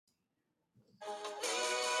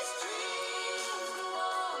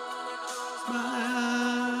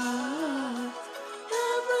Smile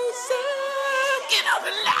every second of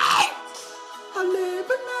the life. I live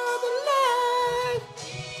another life.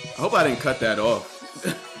 I hope I didn't cut that off.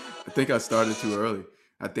 I think I started too early.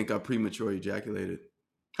 I think I premature ejaculated.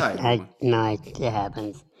 Hi, everyone. No, it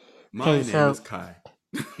happens. My Okay, name so is Kai.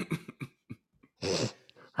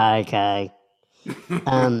 hi, Kai.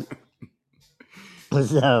 Um,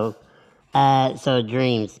 so, so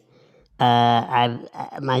dreams.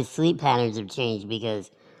 My sleep patterns have changed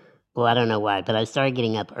because, well, I don't know why, but I started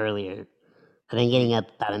getting up earlier. I've been getting up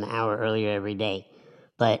about an hour earlier every day,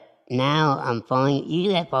 but now I'm falling.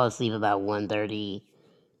 Usually, I fall asleep about 1:30,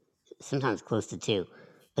 sometimes close to 2.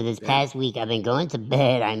 But this Damn. past week, I've been going to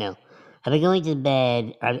bed. I know. I've been going to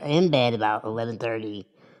bed. I'm in bed about 11:30.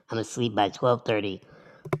 I'm asleep by 12:30.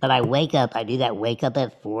 But I wake up. I do that wake up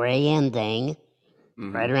at 4 a.m. thing,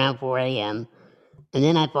 Mm-hmm. right around 4 a.m. And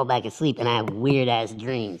then I fall back asleep and I have weird ass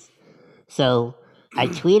dreams. So I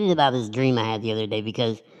tweeted about this dream I had the other day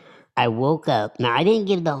because I woke up. Now, I didn't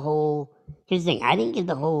give the whole. Here's the thing, I didn't give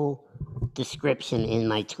the whole description in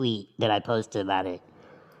my tweet that I posted about it.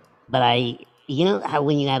 But you know how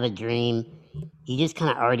when you have a dream, you just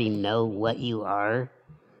kind of already know what you are?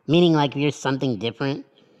 Meaning, like, if you're something different,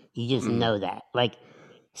 you just Mm-hmm. know that. Like,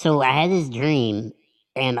 so I had this dream,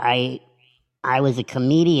 and I was a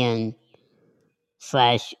comedian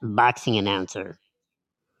slash boxing announcer.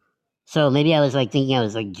 So maybe I was like thinking I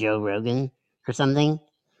was like Joe Rogan or something.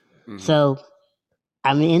 Mm-hmm. So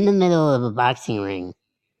I'm in the middle of a boxing ring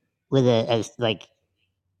with like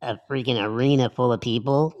a freaking arena full of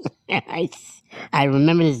people. I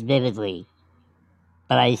remember this vividly,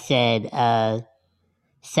 but I said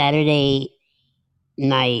Saturday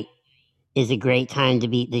night is a great time to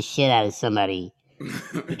beat the shit out of somebody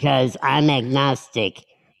because I'm agnostic,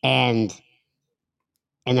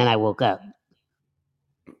 and then I woke up.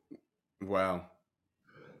 Wow.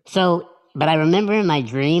 So, but I remember in my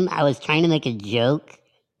dream I was trying to make a joke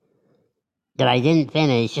that I didn't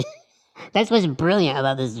finish. That's what's brilliant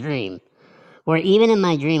about this dream. Where even in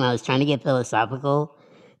my dream I was trying to get philosophical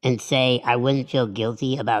and say I wouldn't feel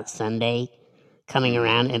guilty about Sunday coming Mm-hmm.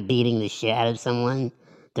 around and beating the shit out of someone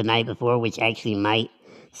the night before, which actually might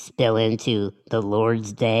spill into the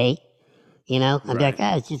Lord's Day. You know, I'd be like,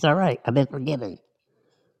 Right. it's just all right. I've been forgiven.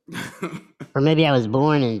 Or maybe I was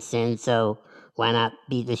born in sin, so why not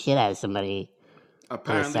beat the shit out of somebody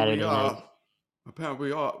on a Apparently, we Saturday night? are. Apparently,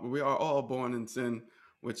 we are all born in sin,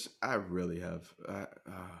 which I really have.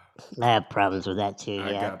 I have problems with that too.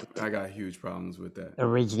 I Yeah, got I got huge problems with that.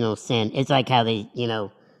 original sin. It's like how they,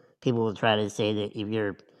 people will try to say that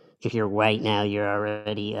if you're white now, you're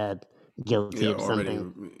already guilty Yeah, of already,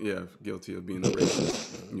 something. yeah, guilty of being a racist.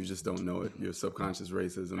 You just don't know it. Your subconscious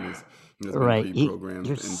racism has been Right? You're pre-programmed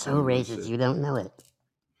into so you and racist. shit. You don't know it.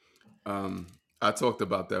 I talked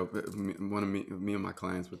about that. One of me and my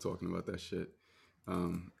clients were talking about that shit,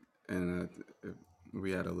 um, and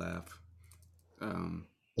we had a laugh. Um,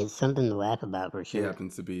 It's something to laugh about for he sure.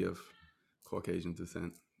 happens to be of Caucasian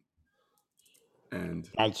descent, and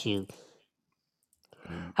Got you.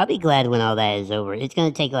 and I'll be glad when all that is over. It's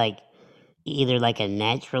gonna take like either like a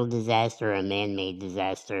natural disaster or a man-made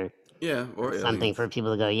disaster yeah, or or something aliens. for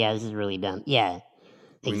people to go, yeah, this is really dumb. Yeah,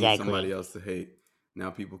 We need somebody exactly. else to hate. Now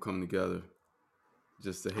people come together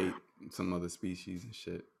just to hate some other species and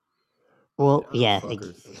shit. Well, Y'all yeah,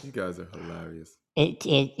 fuckers. You guys are hilarious.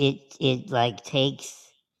 it like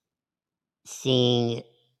takes seeing.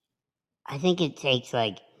 I think it takes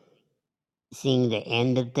like seeing the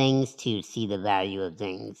end of things to see the value of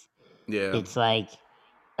things. Yeah, It's like,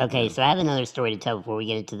 okay, yeah. so I have another story to tell before we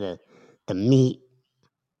get into the meat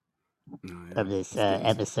Oh, yeah. of this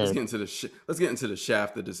Let's episode. get into let's get into the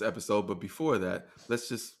shaft of this episode. But before that, let's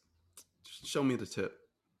just show me the tip.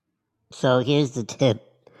 So here's the tip.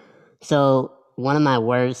 So one of my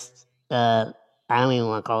worst, I don't even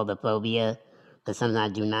want to call it a phobia, but something I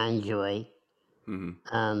do not enjoy. Mm-hmm.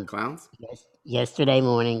 Um, Clowns. yesterday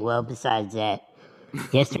morning. Well, besides that,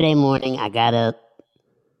 yesterday morning I got up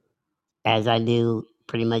as I do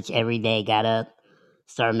pretty much every day. Got up,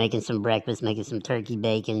 started making some breakfast, making some turkey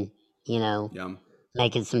bacon, you know, Yum.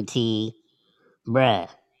 making some tea. Bruh,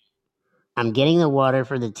 I'm getting the water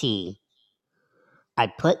for the tea. I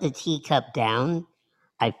put the teacup down.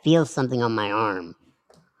 I feel something on my arm.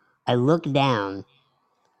 I look down.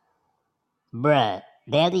 Bruh,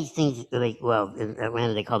 they have these things, like, well, in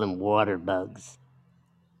Atlanta they call them water bugs,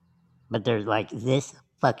 but they're like this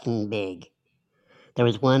fucking big. There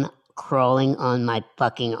was one crawling on my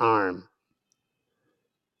fucking arm.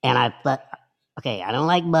 And okay, I don't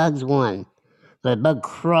like bugs, one, but a bug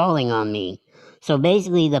crawling on me. So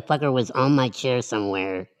basically, the fucker was on my chair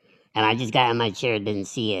somewhere, and I just got in my chair, didn't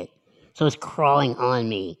see it. So it's crawling on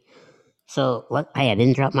me. So what? Hey, I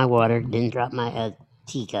didn't drop my water, didn't drop my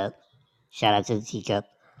teacup. Shout out to the teacup.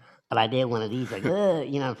 But I did one of these, like,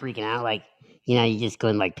 I'm freaking out, like, you just go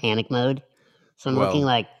in like panic mode. So I'm looking Well,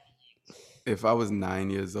 like, if I was 9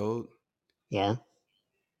 years old, yeah,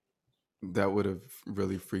 that would have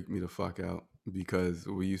really freaked me the fuck out because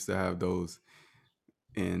we used to have those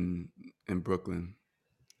in Brooklyn,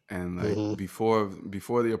 and like hmm before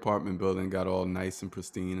the apartment building got all nice and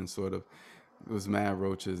pristine and sort of, it was mad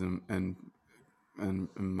roaches and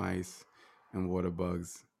mice and water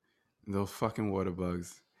bugs, those fucking water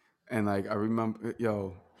bugs. And like I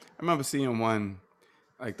remember seeing one,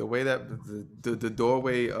 like the way that the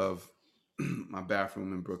doorway of my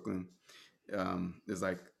bathroom in Brooklyn, is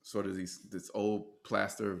like sort of this old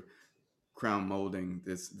plaster crown molding.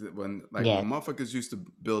 This when like yeah, when motherfuckers used to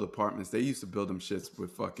build apartments, they used to build them shits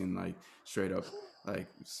with fucking like straight up like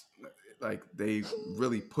like they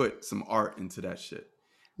really put some art into that shit.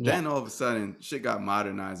 yeah, Then all of a sudden, shit got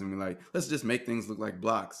modernized and we like, let's just make things look like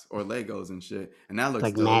blocks or Legos and shit, and that looks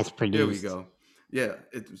like dope. mass Here we produced. go. Yeah,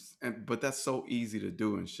 but that's so easy to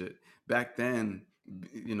do and shit. Back then,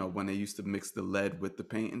 when they used to mix the lead with the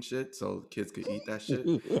paint and shit, so kids could eat that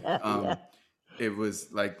shit. Yeah, yeah. Um, it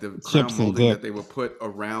was like the crown Chips and molding that dip. they would put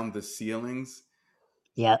around the ceilings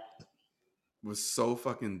Yep. was so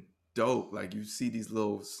fucking dope. Like you see these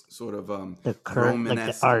little sort of The current, like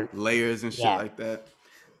the Romanesque art. layers and shit Yeah, like that.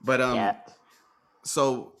 But yeah.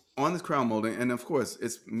 so on this crown molding, and of course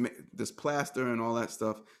it's this plaster and all that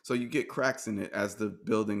stuff, so you get cracks in it as the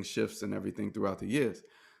building shifts and everything throughout the years.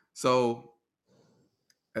 So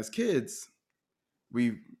as kids,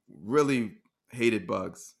 we really hated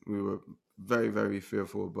bugs. We were very, very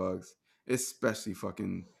fearful of bugs, especially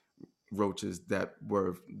fucking roaches that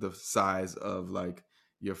were the size of like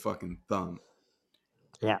your fucking thumb.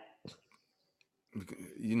 Yeah.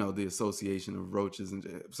 The association of roaches.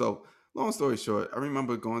 And so long story short, I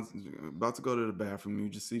remember going about to go to the bathroom. You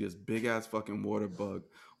just see this big ass fucking water bug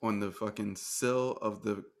on the fucking sill of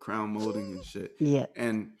the crown molding and shit. Yeah.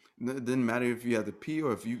 And it didn't matter if you had to pee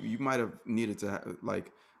or if you might have needed to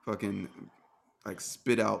like fucking like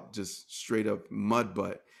spit out just straight up mud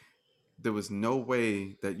butt. There was no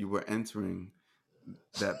way that you were entering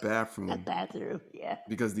that That bathroom, bathroom. Yeah.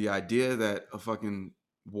 because the idea that a fucking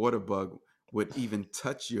water bug would even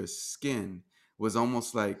touch your skin was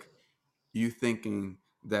almost like you thinking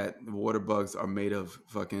that water bugs are made of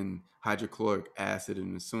fucking hydrochloric acid,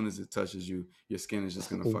 and as soon as it touches you, your skin is just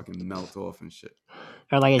gonna fucking melt off and shit.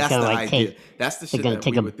 Or like it's That's gonna the like idea. take, That's the they're shit gonna that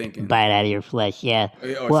take we a were thinking, bite out of your flesh. Yeah.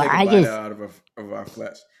 or Well, take a I bite just, out of our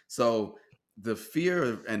flesh. So the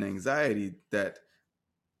fear and anxiety that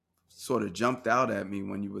sort of jumped out at me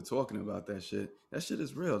when you were talking about that shit. That shit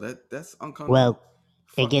is real. That's uncomfortable. well,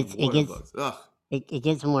 it Fucking gets, it water gets, bugs. Ugh. it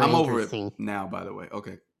gets more I'm over it interesting. now, by the way.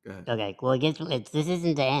 Okay, go ahead. Okay. Well, this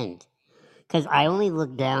isn't the end. Because I only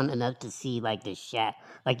looked down enough to see like the shaft.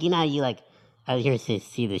 Like, how you like, I was here to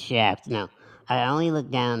see the shaft. No, I only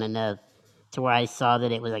looked down enough to where I saw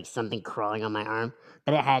that it was like something crawling on my arm,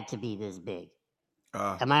 but it had to be this big.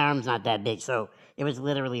 Uh, And my arm's not that big, so it was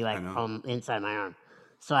literally I like know. inside my arm.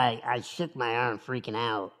 So I shook my arm, freaking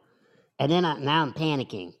out, and then now I'm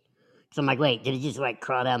panicking. So I'm like, wait, did it just like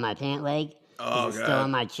crawl down my pant leg? Is Oh it still god.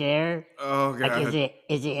 on my chair? Oh Like, is god. it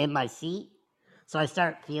in my seat? So I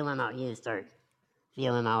start feeling all start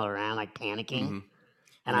feeling all around, like panicking. Mm-hmm.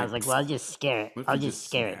 And And I then, was like, well, I'll just scare it. what if I'll you just just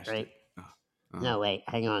scare it, smashed right? it? Uh-huh. No, wait,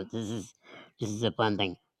 hang on. This is a fun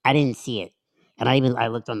thing. I didn't see it, and I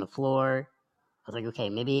looked on the floor. I was like, okay,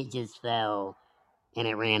 maybe it just fell and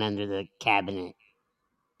it ran under the cabinet.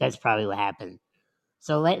 That's probably what happened.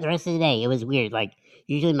 So the rest of the day, it was weird. Like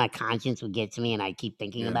usually, my conscience would get to me, and I keep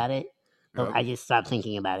thinking Yeah. about it, but Yep. I just stopped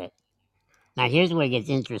thinking about it. Now, here's where it gets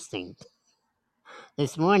interesting.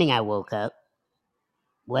 This morning, I woke up,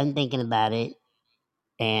 wasn't thinking about it,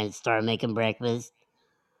 and started making breakfast.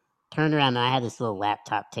 Turned around, and I had this little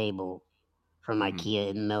laptop table from Mm-hmm. IKEA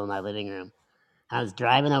in the middle of my living room. I was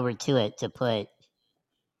driving over to it to put,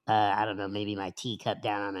 I don't know, maybe my teacup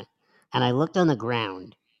down on it, and I looked on the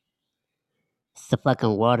ground. It's the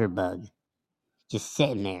fucking water bug just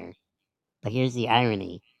sitting there. But here's the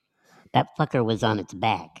irony: that fucker was on its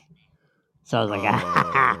back. So I was like, ah,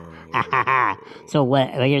 ha, ha, ha, ha, ha. So Oh.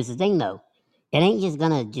 what? But here's the thing, though: it ain't just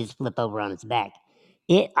gonna just flip over on its back.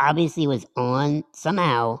 It obviously was on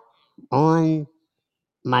somehow on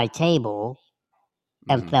my table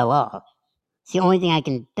and Mm-hmm. fell off. It's the only thing I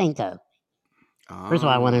can think of. First of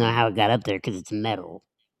all, I want to know Oh. how it got up there because it's metal,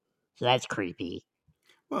 so that's creepy.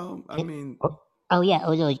 Well, I It, mean, oh, oh yeah,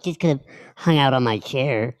 oh no, it just could have hung out on my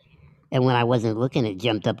chair. And when I wasn't looking, it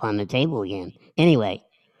jumped up on the table again. Anyway,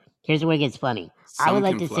 here's where it gets funny. I would Some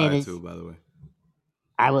like can to say fly this. too, by the way.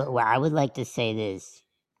 I would like to say this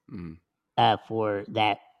Mm. for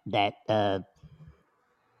that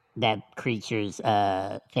that creature's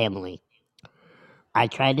family. I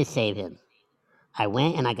tried to save him. I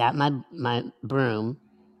went and I got my broom,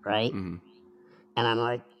 right, Mm. and I'm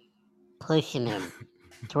like pushing him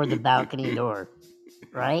toward the balcony door,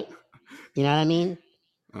 right. You know what I mean?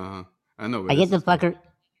 Uh-huh. I know where I get this the is going. fucker.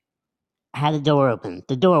 Had the door open,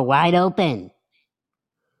 the door wide open.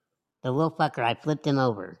 The little fucker, I flipped him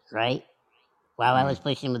over, right, while I Mm. was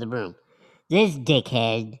pushing him with the broom. This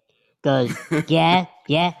dickhead goes, yeah,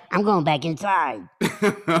 yeah, I'm going back inside.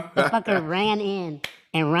 The fucker ran in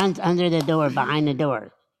and runs under the door behind the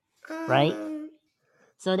door, right?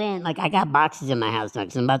 So then, like, I got boxes in my house now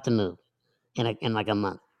because I'm about to move in like a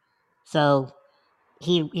month. So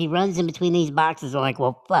he runs in between these boxes. I'm like,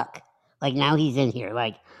 well, fuck. Like, now he's in here.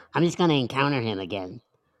 Like, I'm just going to encounter him again.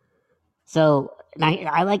 So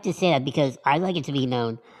I like to say that because I like it to be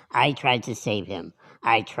known I tried to save him.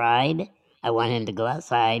 I tried. I want him to go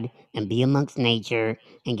outside and be amongst nature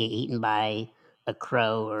and get eaten by a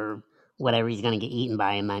crow or whatever he's going to get eaten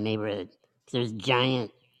by in my neighborhood. There's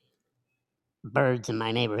giant birds in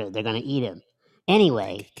my neighborhood. They're going to eat him. I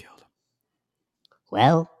think Anyway, he killed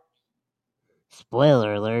well,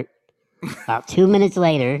 spoiler alert. About 2 minutes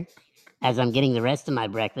later, as I'm getting the rest of my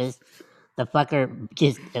breakfast, the fucker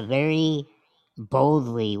just very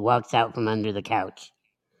boldly walks out from under the couch,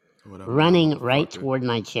 him. What up, now, running right motherfucker? toward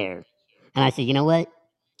my chair. And I said, you know what?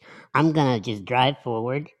 I'm gonna just drive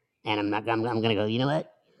forward, and I'm gonna go. You know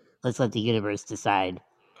what? Let's let the universe decide.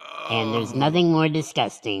 And there's Oh, nothing more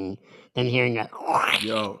disgusting than hearing a.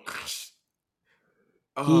 yo.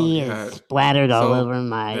 Oh He is god. splattered all So over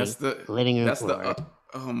that's my the living room that's the floor.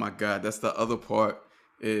 oh my god, that's the other part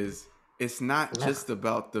is it's not Ugh, just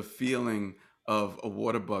about the feeling of a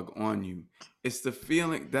water bug on you. It's the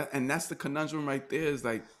feeling that and that's the conundrum right there is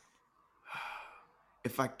like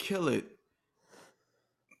if I kill it,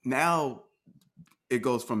 now it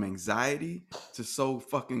goes from anxiety to so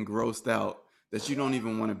fucking grossed out that you don't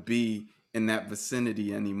even want to be in that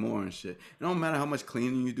vicinity anymore and shit. It don't matter how much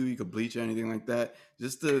cleaning you do, you could bleach or anything like that.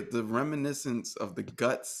 Just the reminiscence of the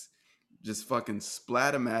guts just fucking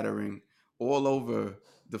splatter mattering all over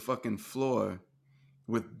the fucking floor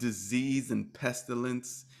with disease and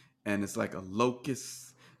pestilence, and it's like a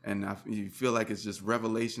locust, and you feel like it's just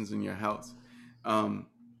revelations in your house. Um,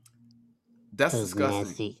 it that's was disgusting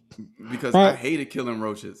nasty. because I But hated killing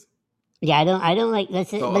roaches. yeah, I don't like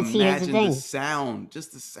that's it. So But see, here's the imagine the thing: sound,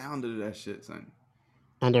 just the sound of that shit, son.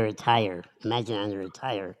 under a tire. Imagine under a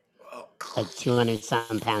tire, Oh, a 200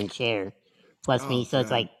 some pound chair, plus me, oh so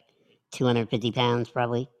it's god. like 250 pounds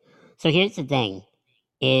probably. So here's the thing: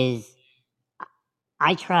 is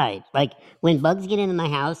I tried. Like when bugs get into my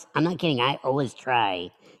house, I'm not kidding. I always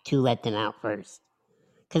try to let them out first,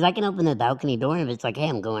 because I can open the balcony door and if it's like, hey,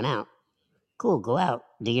 I'm going out. Cool, go out,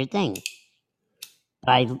 do your thing.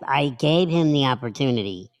 But I gave him the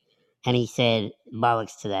opportunity, and he said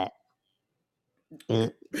bollocks to that. Uh,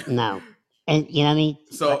 no, and you know what I mean.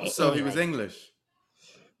 Like So he was anyway, English.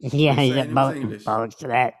 Are yeah, you he said saying he was English? bollocks to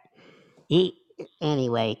that. He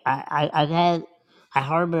anyway. I've had I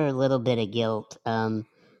harbor a little bit of guilt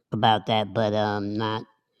about that, but not.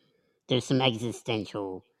 There's some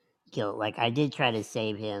existential guilt. Like I did try to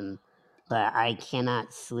save him, but I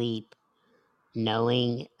cannot sleep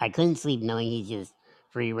knowing I couldn't sleep knowing he's just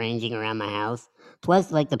free ranging around my house.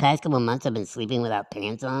 Plus, like the past couple of months, I've been sleeping without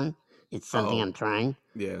pants on. It's something Oh, I'm trying,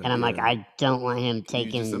 yeah, and I'm like, yeah. I don't want him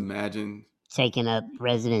You just imagine, taking up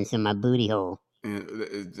residence in my booty hole.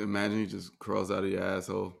 and imagine he just crawls out of your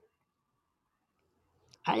asshole,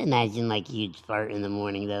 I'd imagine like you'd fart in the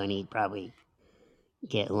morning though, and he'd probably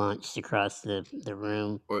get launched across the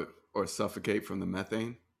room. or suffocate from the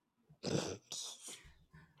methane.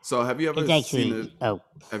 So have you It's ever seen the actually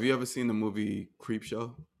Have you ever seen the movie Creep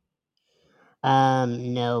Show?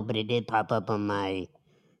 no, but it did pop up on my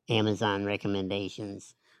Amazon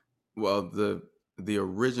recommendations. Well, the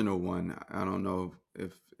original one, I don't know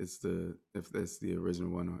if that's the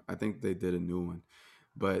original one. I think they did a new one,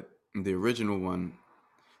 but the original one,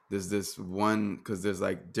 there's this one because there's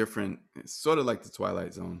like different, it's sort of like the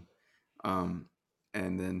Twilight Zone, um,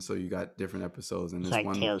 and then so you got different episodes, and It's this like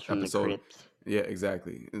one Tales from the episode, Crypt. yeah,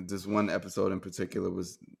 exactly. This one episode in particular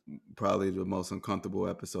was probably the most uncomfortable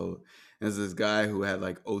episode. There's this guy who had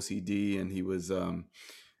like OCD, and he was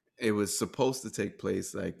it was supposed to take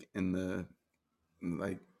place like in the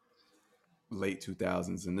like late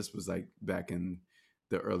 2000s, and this was like back in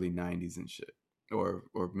the early 90s and shit, or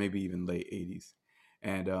maybe even late 80s,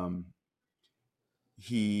 and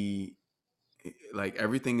he like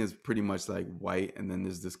everything is pretty much like white, and then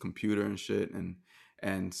there's this computer and shit,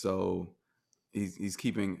 and so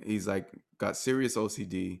he's like got serious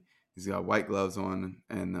OCD. He's got white gloves on,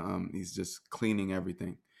 and he's just cleaning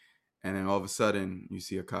everything. And then all of a sudden, you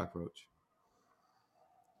see a cockroach.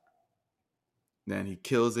 Then he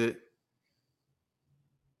kills it,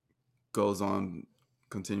 goes on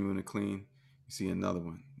continuing to clean. You see another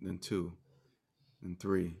one, then two, then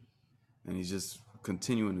three, and he's just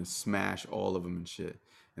continuing to smash all of them and shit.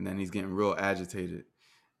 And then he's getting real agitated.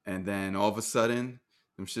 And then all of a sudden,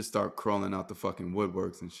 them shit start crawling out the fucking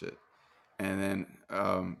woodworks and shit. And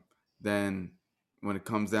then when it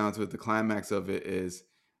comes down to it, the climax of it is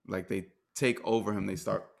like they take over him. They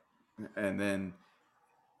start, and then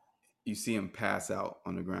you see him pass out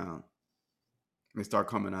on the ground. They start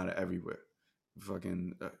coming out of everywhere.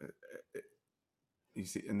 Fucking, you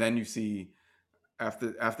see, and then you see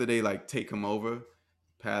after they like take him over,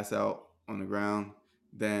 pass out on the ground.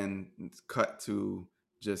 Then it's cut to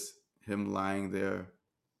just him lying there.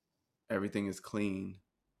 Everything is clean,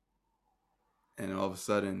 and all of a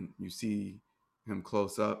sudden you see him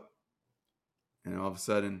close up, and all of a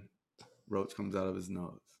sudden roach comes out of his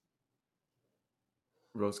nose.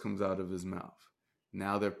 Roach comes out of his mouth.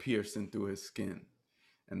 Now they're piercing through his skin.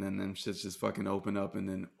 And then them shits just fucking open up, and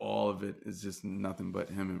then all of it is just nothing but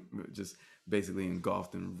him just basically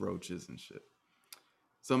engulfed in roaches and shit.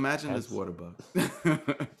 So imagine this That's water bug. yeah.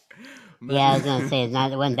 I was Imagine, gonna say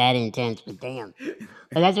it wasn't that intense, but damn.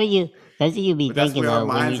 But that's what you be but that's thinking where our though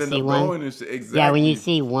when you minds end see up one. going and shit. Yeah, when you Exactly.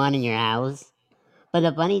 see one in your house. But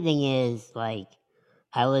the funny thing is, like,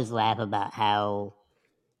 I always laugh about how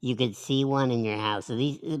you could see one in your house. So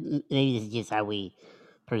maybe this is just how we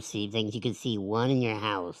perceive things. You could see one in your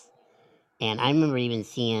house, and I remember even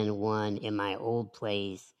seeing one in my old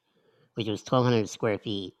place, which was 1,200 square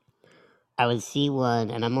feet. I would see one,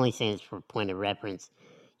 and I'm only saying this for point of reference.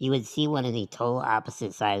 You would see one in the total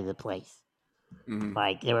opposite side of the place. Mm-hmm.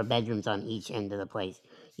 Like there were bedrooms on each end of the place.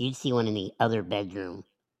 You'd see one in the other bedroom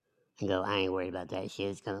and go, I ain't worried about that shit.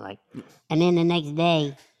 It's kind of like, and then the next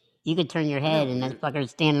day, you could turn your Isn't that head and that weird?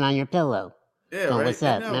 fucker's standing on your pillow, Yeah, going, right. "What's Isn't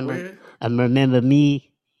up? that Remember? weird? Remember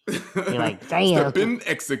me?" You're like, "Damn." Step in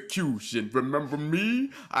execution. Remember me?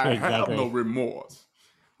 I have no Exactly. remorse.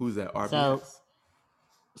 Who's that? So, RBX.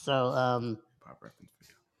 so, Pop reference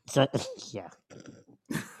for so yeah.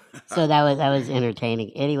 you. So that was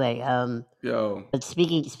entertaining. Anyway, Yo. but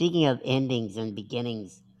speaking of endings and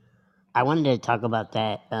beginnings, I wanted to talk about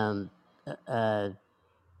that. Uh,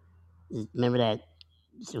 remember that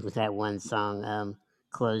was that one song,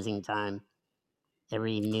 "Closing Time."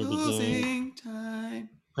 Every new beginning Closing time.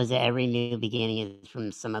 was that every new beginning is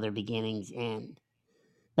from some other beginning's end.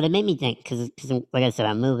 But it made me think because, like I said,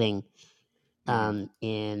 I'm moving Mm-hmm.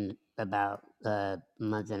 in about a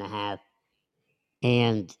month and a half,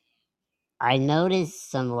 and I noticed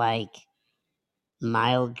some like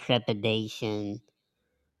mild trepidation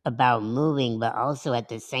about moving, but also at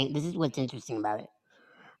the same. This is what's interesting about it.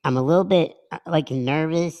 I'm a little bit like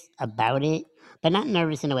nervous about it, but not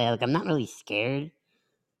nervous in a way like I'm not really scared.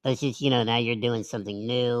 But it's just now you're doing something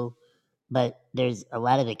new, but there's a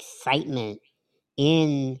lot of excitement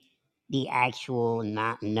in the actual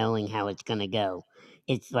not knowing how it's going to go.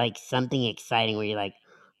 It's like something exciting where you're like,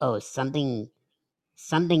 oh, something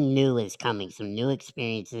new is coming, some new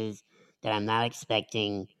experiences that I'm not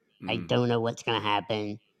expecting. I Mm. don't know what's going to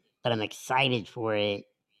happen, but I'm excited for it.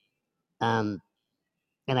 Um,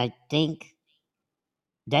 and I think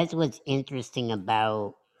that's what's interesting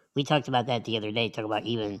about. We talked about that the other day. Talk about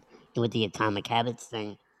even with the atomic habits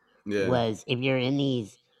thing Yeah. was if you're in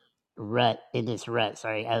this rut,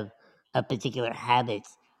 sorry, of particular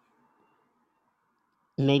habits,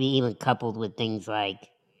 maybe even coupled with things like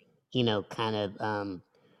kind of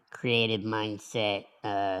creative mindset,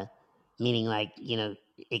 meaning like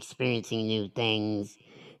experiencing new things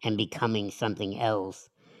and becoming something else.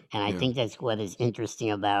 And I Yeah. think that's what is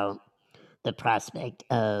interesting about the prospect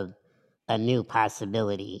of a new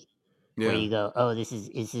possibility, where Yeah. you go, oh, this is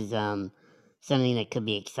something that could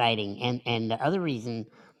be exciting. And the other reason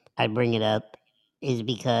I bring it up is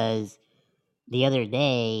because the other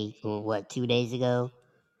day, or what, 2 days ago,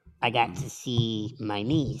 I got to Mm. see my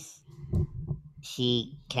niece.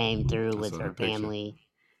 She came through I with saw her her picture. family.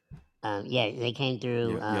 Yeah, they came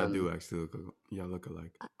through. Yeah, yeah, I do actually yeah, look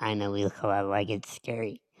alike. I know we look a lot like it's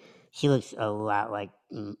scary. She looks a lot like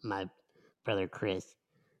my brother Chris.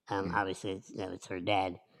 Mm. Obviously, it's her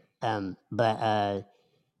dad. But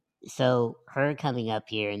so her coming up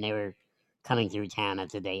here, and they were coming through town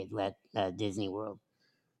after they had left Disney World.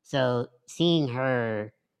 So seeing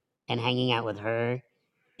her and hanging out with her,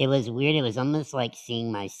 it was weird. It was almost like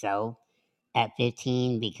seeing myself at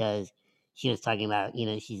 15 because she was talking about,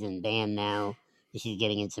 she's in band now, and she's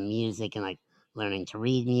getting into music and like learning to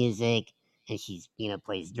read music, and she's,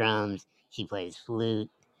 plays drums, she plays flute,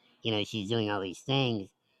 she's doing all these things.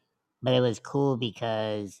 But it was cool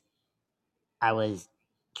because I was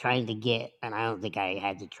trying to get, and I don't think I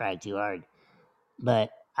had to try too hard,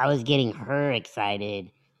 but I was getting her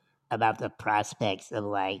excited about the prospects of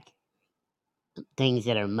like things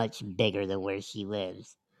that are much bigger than where she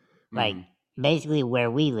lives. Like Mm-hmm. basically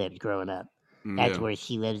where we lived growing up. That's Yeah. where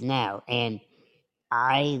she lives now. And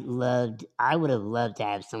I would have loved to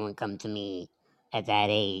have someone come to me at that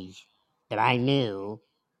age that I knew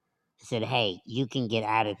said, "Hey, you can get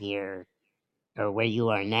out of here or where you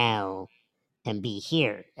are now and be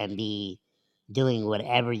here and be doing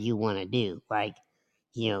whatever you want to do. Like,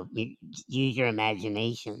 use your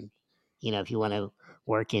imagination. If you want to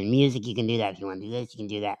work in music, you can do that. If you want to do this, you can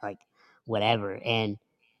do that. Like, whatever." And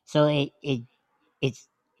so it's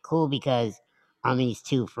cool because on these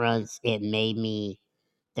two fronts, it made me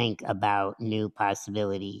think about new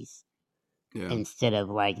possibilities Yeah. instead of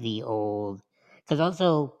like the old. Because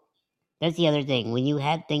also, that's the other thing. When you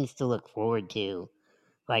have things to look forward to,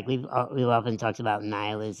 like we've often talked about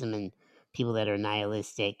nihilism and people that are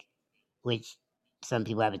nihilistic, which some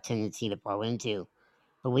people have a tendency to fall into.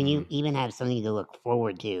 But when Mm-hmm. you even have something to look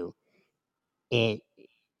forward to, it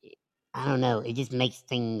I don't know, it just makes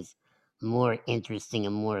things more interesting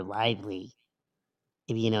and more lively,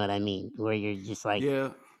 if you know what I mean. Where you're just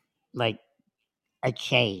Yeah. like a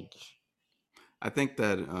change. I think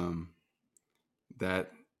that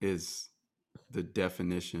that is the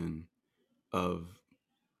definition of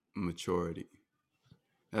maturity.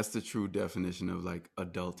 That's the true definition of like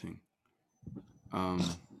adulting.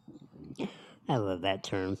 Um, I love that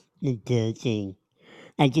term. Adulting.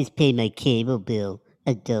 I just paid my cable bill.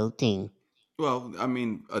 Adulting. well, I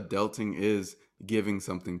mean, adulting is giving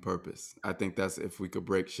something purpose. I think that's if we could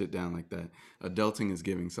break shit down like that. Adulting is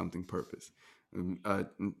giving something purpose.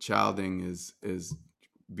 Childing is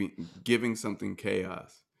giving something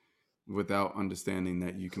chaos without understanding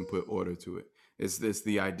that you can put order to it. It's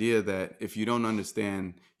the idea that if you don't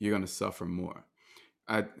understand, you're going to suffer more.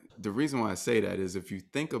 I The reason why I say that is if you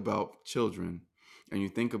think about children and you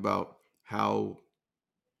think about how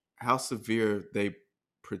severe they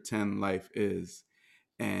pretend life is,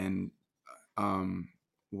 and um,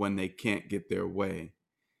 when they can't get their way,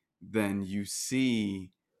 then you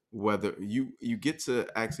see whether you get to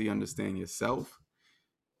actually understand yourself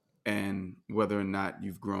and whether or not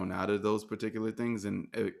you've grown out of those particular things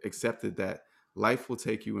and accepted that life will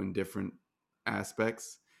take you in different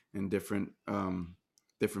aspects and different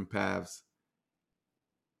paths,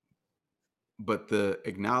 but the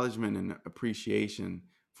acknowledgement and appreciation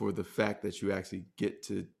for the fact that you actually get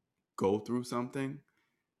to go through something,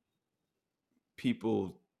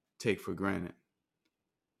 people take for granted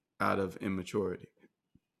out of immaturity.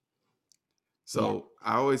 Yeah. So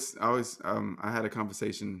I had a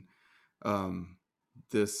conversation um,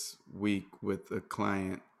 this week with a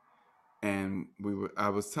client, and I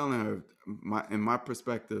was telling her in my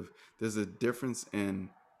perspective, there's a difference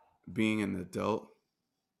in being an adult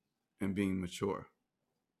and being mature.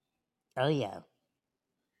 Oh yeah.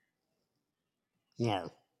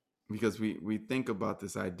 No. Because we think about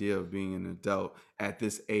this idea of being an adult at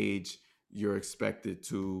this age, you're expected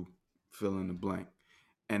to fill in the blank,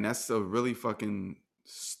 and that's a really fucking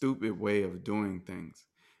stupid way of doing things.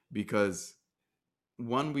 Because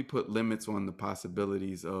one, we put limits on the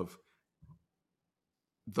possibilities of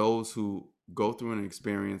those who go through an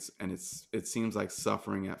experience, and it seems like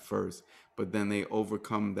suffering at first, but then they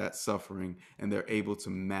overcome that suffering and they're able to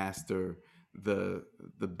master the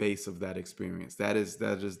the base of that experience. That is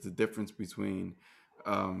the difference between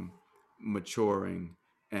um, maturing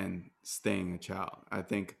and staying a child. I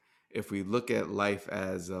think if we look at life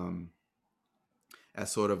as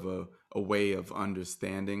sort of a way of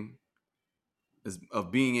understanding, is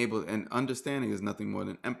of being able, and understanding is nothing more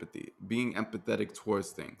than empathy, being empathetic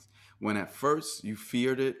towards things when at first you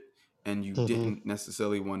feared it and you Hmm. didn't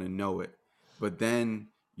necessarily want to know it, but then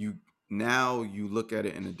you now you look at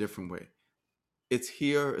it in a different way. It's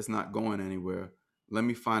here, it's not going anywhere. Let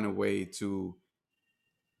me find a way to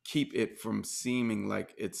keep it from seeming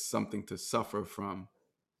like it's something to suffer from,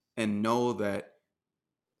 and know that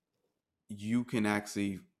you can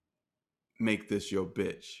actually make this your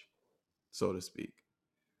bitch, so to speak,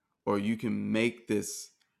 or you can make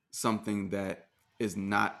this something that is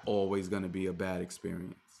not always going to be a bad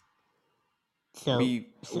experience. So,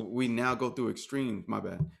 We now go through extremes, my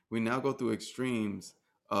bad, we now go through extremes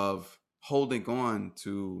of holding on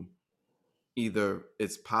to Either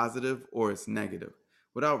it's positive or it's negative,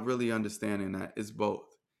 without really understanding that it's both.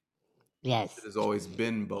 It Yes. has always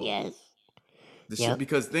been both. Yes. The shit, Yep.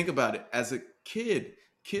 because think about it. As a kid,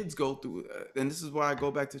 kids go through, and this is why I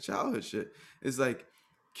go back to childhood shit. It's like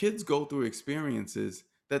kids go through experiences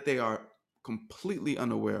that they are completely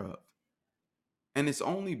unaware of, and it's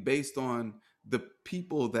only based on the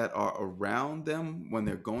people that are around them when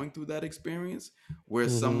they're going through that experience, where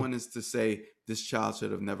Mm-hmm. someone is to say this child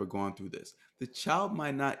should have never gone through this. The child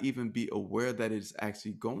might not even be aware that it's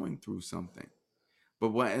actually going through something, but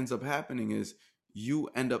what ends up happening is you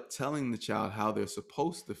end up telling the child how they're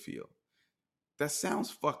supposed to feel. That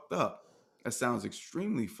sounds fucked up. That sounds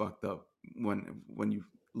extremely fucked up when you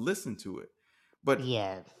listen to it. But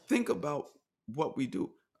Yeah. think about what we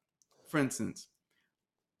do. For instance,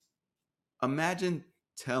 imagine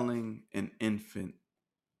telling an infant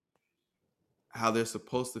how they're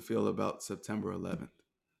supposed to feel about September 11th.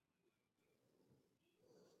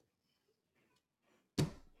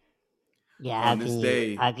 Yeah. On this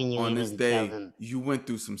day, How can you on this even tell day, them? you went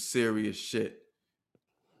through some serious shit.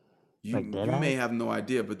 Like, did You may I? have no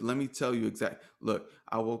idea, but let me tell you exactly. Look,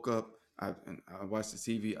 I woke up. I watched the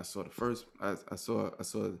TV. I saw the first. I saw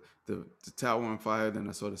the tower on fire. Then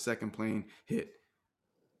I saw the second plane hit.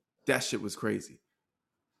 That shit was crazy.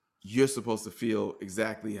 You're supposed to feel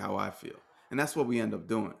exactly how I feel, and that's what we end up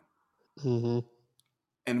doing. Mm-hmm.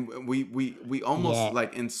 And we almost Yeah.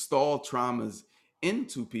 like install traumas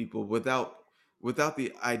into people without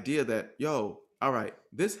the idea that, yo, all right,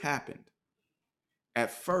 this happened.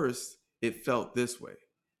 At first, it felt this way.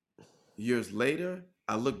 Years later,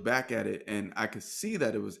 I look back at it and I could see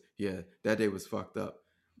that it was, yeah, that day was fucked up.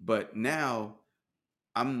 But now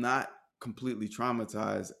I'm not completely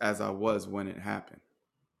traumatized as I was when it happened.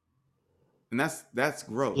 And that's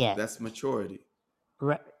growth. Yeah. That's maturity.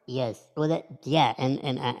 Right. Yes. Well, yeah,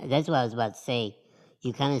 and that's what I was about to say.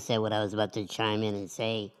 You kind of said what I was about to chime in and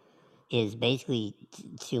say is basically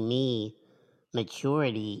to me,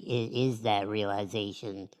 maturity is that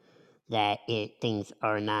realization that things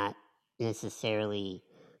are not necessarily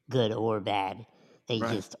good or bad. They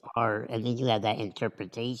Right. just are, and then you have that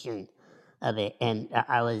interpretation of it. And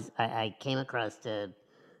I came across a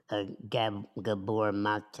Gabor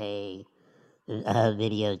Mate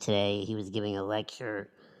video today. He was giving a lecture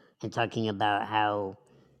and talking about how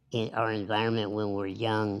our environment when we're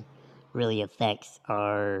young really affects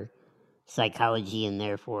our psychology and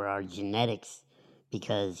therefore our genetics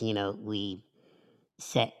because we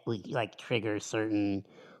like trigger certain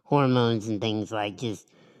hormones and things like just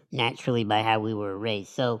naturally by how we were raised.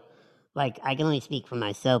 So like I can only speak for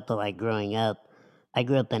myself, but like growing up, I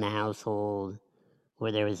grew up in a household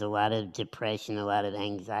where there was a lot of depression, a lot of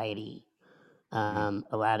anxiety, Yeah.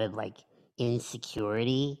 a lot of like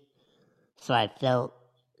insecurity. So I felt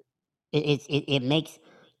it makes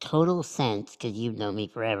total sense because you've known me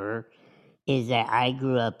forever. Is that I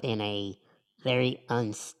grew up in a very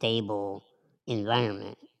unstable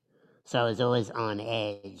environment, so I was always on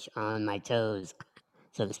edge, on my toes,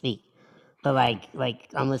 so to speak. But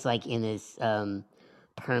almost like in this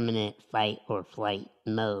permanent fight or flight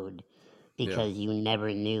mode Yeah. because you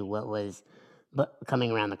never knew what was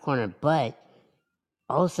coming around the corner. But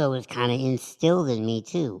also was kind of instilled in me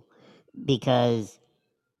too because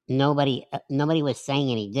nobody was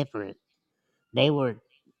saying any different. They were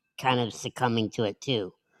kind of succumbing to it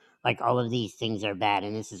too. Like all of these things are bad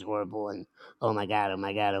and this is horrible and oh my god, oh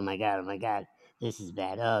my god, oh my god, oh my god, this is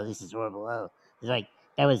bad. Oh, this is horrible. Oh, it's like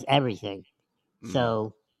that was everything. Mm.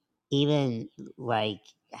 So even like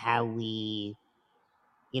how I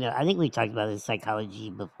think we talked about this psychology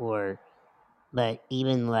before, but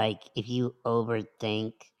even like if you'll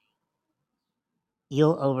overthink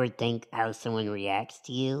how someone reacts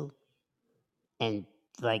to you and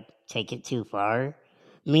like take it too far.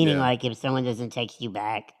 Meaning, Yeah. like if someone doesn't text you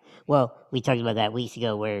back, well, we talked about that weeks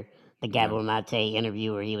ago where the Yeah. Gabor Mate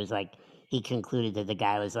interviewer, he was like, he concluded that the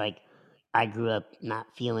guy was like, I grew up not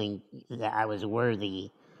feeling that I was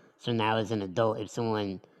worthy. So now as an adult, if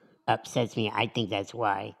someone upsets me, I think that's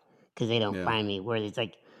why, because they don't Yeah. find me worthy. It's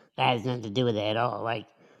like, that has nothing to do with it at all. Like,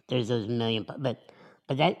 there's those million, but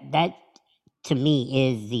that to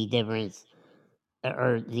me is the difference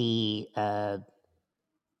or the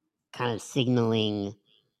kind of signaling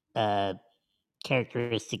uh,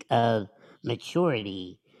 characteristic of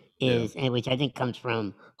maturity Yeah. is, and which I think comes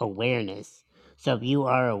from awareness. So if you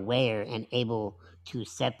are aware and able to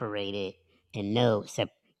separate it and know,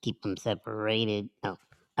 keep them separated. No,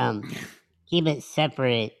 um, keep it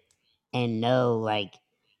separate and know like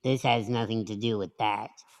this has nothing to do with that.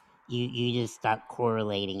 You just stop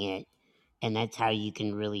correlating it, and that's how you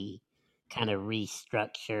can really kind of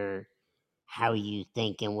restructure how you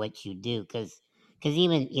think and what you do. Because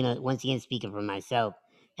even, once again, speaking for myself,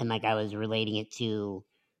 and like I was relating it to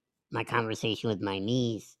my conversation with my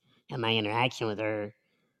niece and my interaction with her,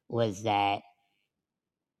 was that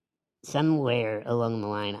somewhere along the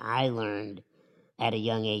line, I learned at a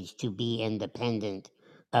young age to be independent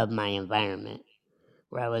of my environment,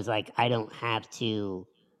 where I was like, I don't have to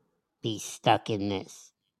be stuck in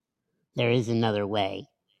this. There is another way.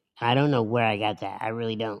 I don't know where I got that. I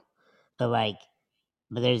really don't. But like,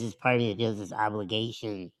 but there's this part of me that feels this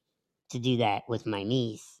obligation to do that with my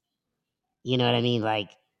niece. You know what I mean?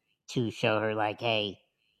 Like, to show her, like, hey,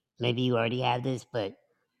 maybe you already have this, but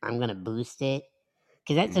I'm gonna boost it.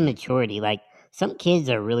 Because that's a Hmm. maturity. Like, some kids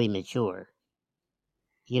are really mature.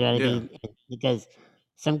 You know what I Yeah, mean? Because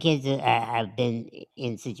some kids have been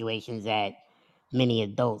in situations that many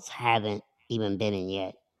adults haven't even been in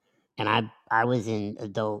yet. And I was in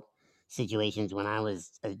adult situations when I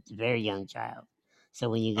was a very young child. So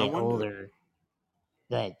when you I get wonder. older,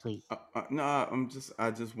 go ahead, please. No,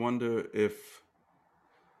 I just wonder if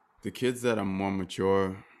the kids that are more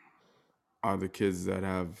mature are the kids that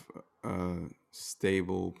have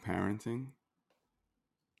stable parenting.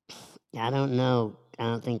 I don't know. I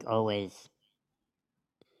don't think always.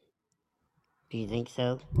 Do you think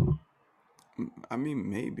so? I mean,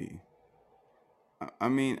 maybe. I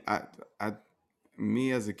mean, I,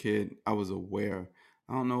 me as a kid, I was aware.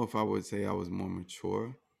 I don't know if I would say I was more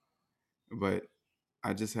mature, but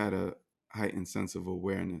I just had a heightened sense of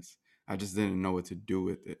awareness. I just didn't know what to do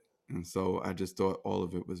with it, and so I just thought all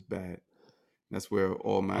of it was bad. That's where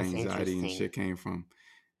all my That's anxiety and interesting. shit came from.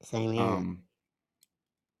 Same here. Um,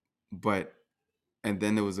 but and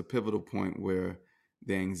then there was a pivotal point where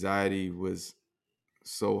the anxiety was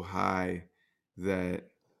so high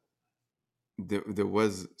that there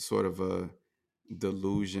was sort of a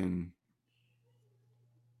delusion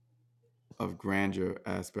of grandeur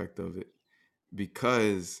aspect of it,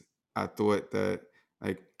 because I thought that,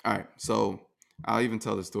 like, all right, so I'll even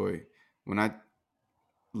tell the story. When I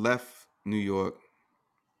left New York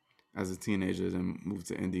as a teenager and moved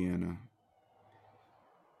to Indiana,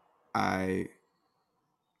 I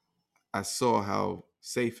I saw how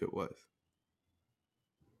safe it was.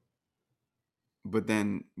 But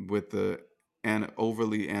then with the an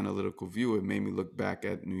overly analytical view, it made me look back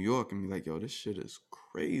at New York and be like, yo, this shit is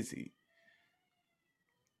crazy.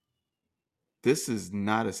 This is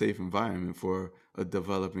not a safe environment for a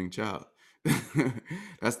developing child.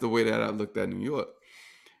 That's the way that I looked at New York.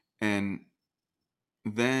 And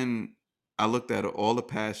then I looked at all the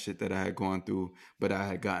past shit that I had gone through, but I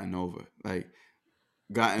had gotten over. Like,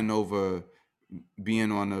 gotten over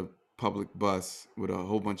being on a public bus with a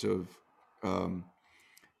whole bunch of um,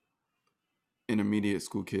 intermediate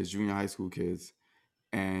school kids, junior high school kids,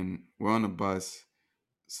 and we're on the bus.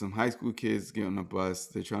 Some high school kids get on the bus.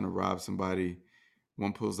 They're trying to rob somebody.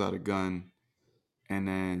 One pulls out a gun, and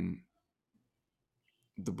then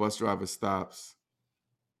the bus driver stops,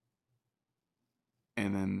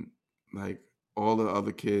 and then, like, all the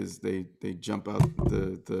other kids, they jump out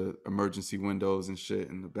the emergency windows and shit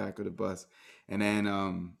in the back of the bus, and then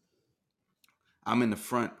I'm in the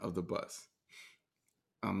front of the bus.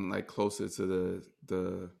 I'm like closer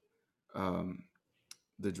to um,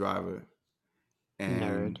 the driver, and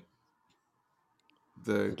Nerd.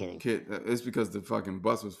 the I'm kidding. kid. It's because the fucking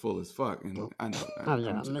bus was full as fuck, and Oh, I know I'm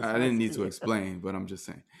I didn't messing need with to you. explain, but I'm just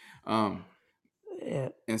saying. Um, Yeah.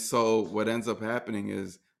 and so what ends up happening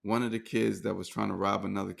is one of the kids that was trying to rob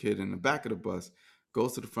another kid in the back of the bus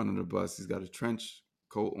goes to the front of the bus. He's got a trench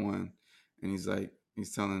coat on, and he's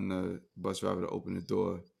telling the bus driver to open the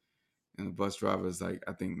door, and the bus driver is like,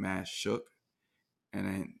 I think mad shook, and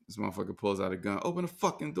then this motherfucker pulls out a gun, open the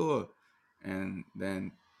fucking door, and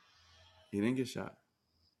then he didn't get shot.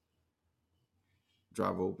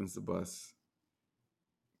 Driver opens the bus,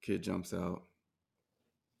 kid jumps out,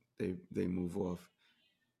 they move off.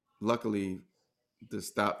 Luckily, the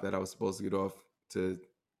stop that I was supposed to get off to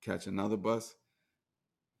catch another bus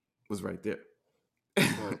was right there.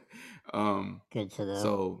 Oh, um, good to know.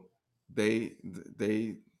 so they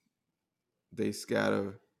they they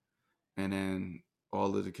scatter, and then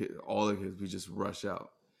all the kids, we just rush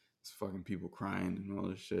out. It's fucking people crying and all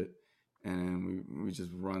this shit, and then we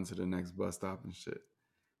just run to the next bus stop and shit.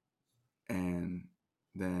 And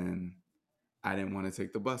then I didn't want to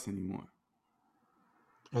take the bus anymore,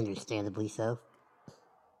 Understandably so.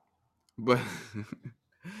 but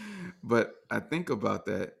but I think about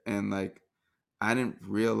that, and like, I didn't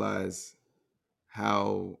realize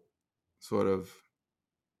how sort of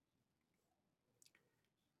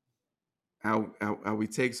how we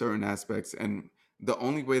take certain aspects, and the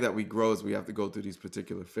only way that we grow is we have to go through these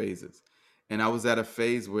particular phases. And I was at a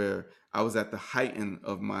phase where I was at the heighten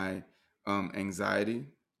of my anxiety,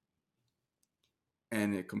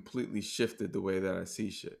 and it completely shifted the way that I see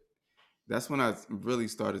shit. That's when I really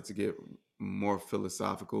started to get more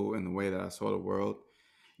philosophical in the way that I saw the world.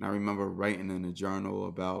 And I remember writing in a journal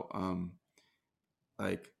about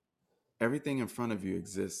like everything in front of you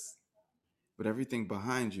exists, but everything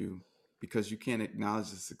behind you, because you can't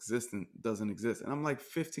acknowledge its existence, doesn't exist. And I'm like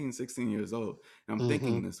 15, 16 years old, and I'm Mm-hmm.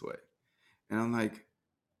 thinking this way. And I'm like,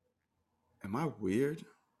 am I weird?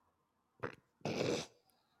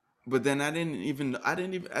 But then I didn't even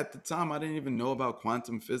at the time I didn't even know about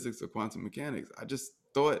quantum physics or quantum mechanics. I just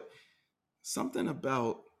thought something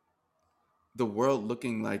about the world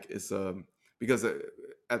looking like it's because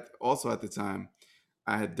also at the time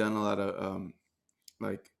I had done a lot of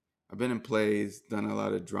like I've been in plays, done a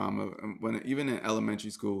lot of drama. When even in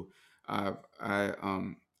elementary school, I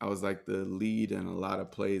was like the lead in a lot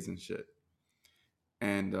of plays and shit.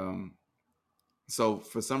 And so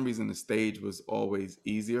for some reason, the stage was always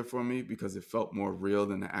easier for me because it felt more real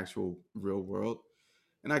than the actual real world.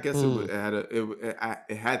 And I guess Mm.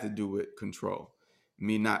 it had to do with control,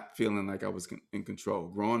 me not feeling like I was in control.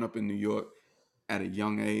 Growing up in New York at a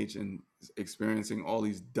young age and experiencing all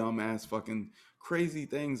these dumbass fucking crazy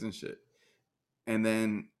things and shit, and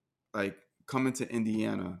then like coming to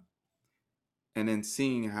Indiana and then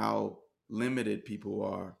seeing how limited people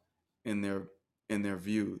are in their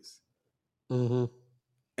views, Mm-hmm.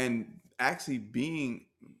 and actually being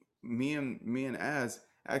me and Az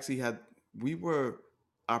actually had we were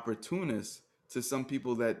opportunists to some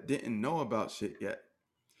people that didn't know about shit yet.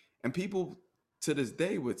 And people to this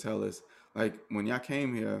day would tell us, like, when y'all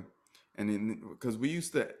came here, and then because we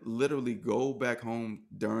used to literally go back home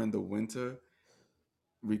during the winter,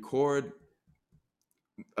 record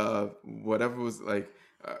whatever was like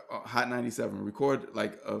Hot 97, record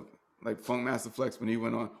like Funk Master Flex when he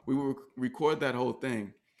went on. We would record that whole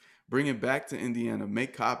thing, bring it back to Indiana,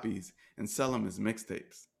 make copies, and sell them as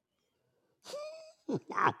mixtapes.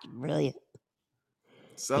 Ah, brilliant.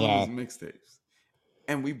 Sell them Yeah. as mixtapes.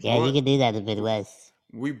 And Yeah, you can do that in the Midwest.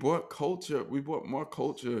 we brought culture, we brought more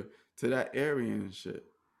culture to that area and shit.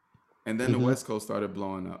 And then the Mm-hmm. West Coast started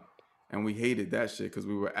blowing up, and we hated that shit because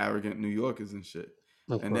we were arrogant New Yorkers and shit.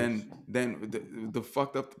 Of And course. then the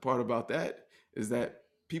fucked up part about that is that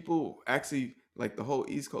people actually like the whole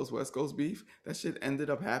East Coast West Coast beef. That shit ended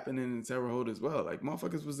up happening in Terre Haute as well. Like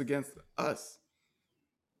motherfuckers was against us.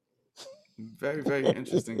 Very very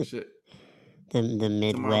interesting shit. The Some of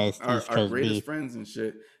Midwest East our Coast greatest beef. friends and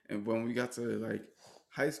shit. And when we got to like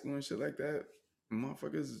high school and shit like that,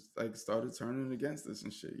 motherfuckers like started turning against us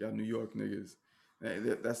and shit. Y'all New York niggas.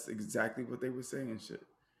 That's exactly what they were saying and shit.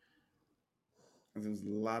 And there was a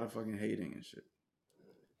lot of fucking hating and shit.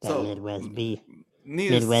 That So, Midwest beef.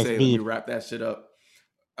 needless to Midwest say, let me beef. wrap that shit up.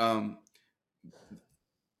 Um,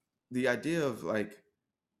 the idea of like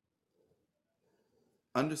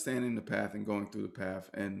understanding the path and going through the path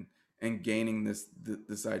and gaining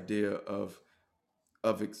this idea of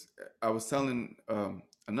I was telling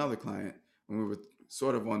another client when we were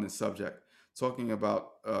sort of on this subject, talking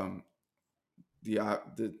about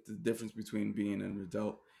the difference between being an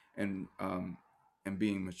adult and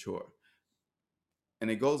being mature, and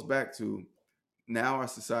it goes back to now our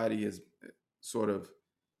society is sort of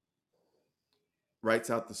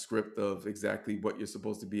writes out the script of exactly what you're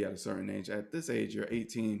supposed to be at a certain age. At this age, you're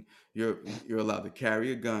 18. You're allowed to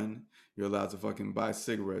carry a gun. You're allowed to fucking buy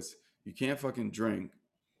cigarettes. You can't fucking drink,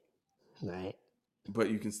 Right.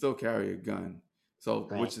 but you can still carry a gun. So,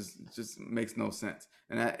 Right. which is just makes no sense.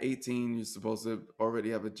 And at 18, you're supposed to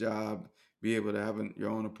already have a job, be able to have your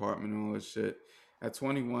own apartment and all this shit. At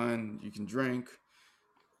 21, you can drink,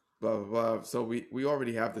 blah blah blah. So we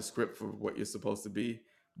already have the script for what you're supposed to be.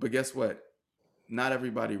 But guess what? Not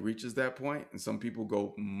everybody reaches that point, and some people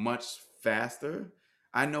go much faster.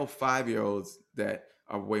 I know 5 year olds that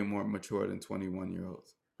are way more mature than 21 year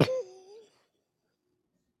olds.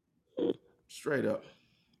 Straight up.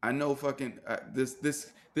 I know fucking this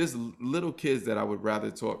little kids that I would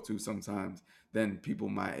rather talk to sometimes than people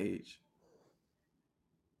my age,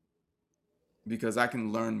 because I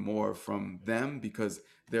can learn more from them because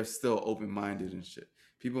they're still open minded and shit.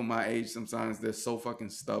 People my age sometimes they're so fucking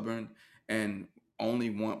stubborn and only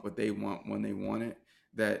want what they want when they want it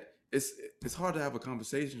that it's hard to have a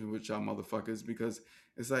conversation with y'all motherfuckers because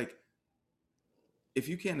it's like if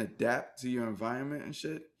you can't adapt to your environment and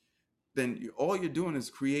shit, then all you're doing is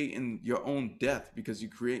creating your own death because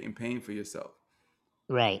you're creating pain for yourself.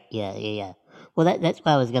 Right. Yeah. Yeah. Yeah. Well, that's what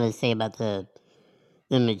I was gonna say about the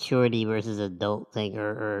maturity versus adult thing,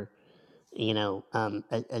 or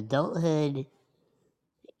adulthood.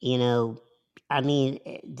 You know, I mean,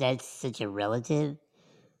 that's such a relative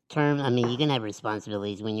term. I mean, you can have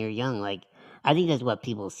responsibilities when you're young. Like, I think that's what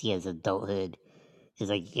people see as adulthood is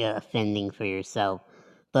like offending for yourself.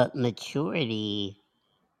 But maturity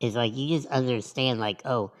is like you just understand, like,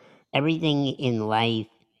 oh, everything in life.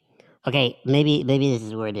 Okay, maybe this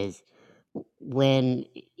is where it is. When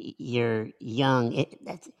you're young,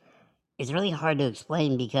 it's really hard to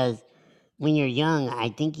explain because when you're young, I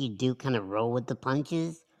think you do kind of roll with the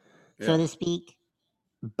punches, so Yeah. to speak,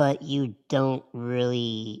 but you don't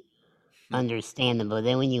really understand them. But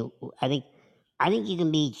then when you, I think you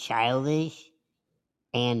can be childish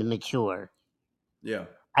and mature. Yeah.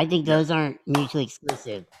 I think Yeah. those aren't mutually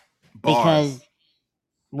exclusive Bars. because,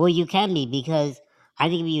 well, you can be because I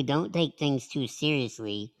think if you don't take things too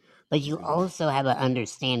seriously, but you Excuse me. also have an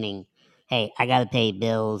understanding. Hey, I gotta pay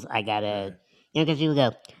bills. I Yeah. gotta, because people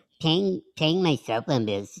go paying my cell phone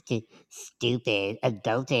bills is just stupid.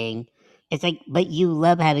 Adulting. It's like, but you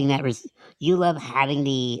love having that. You love having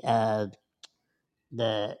the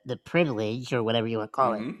privilege or whatever you want to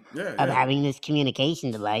call it Mm-hmm. Yeah. of Yeah. having this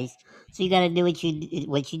communication device. So you got to do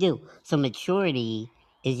what you do. So maturity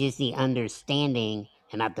is just the understanding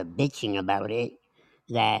and not the bitching about it.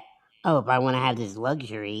 That oh, if I want to have this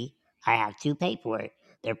luxury, I have to pay for it.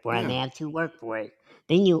 Therefore, I Yeah. may have to work for it.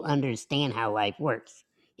 Then you understand how life works.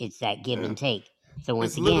 It's that give Yeah. and take. So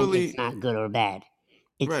once It's again, it's literally not good or bad.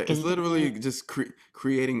 It's right. It's because literally just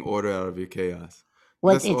creating order out of your chaos.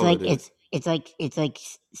 what's That's all it is. it's like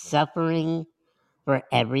suffering for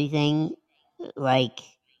everything, like,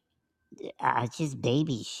 it's just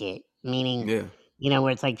baby shit. Meaning, Yeah.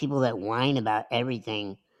 where it's like people that whine about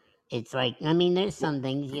everything. It's like, I mean, there's Wh- some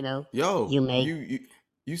things, you Yo, make.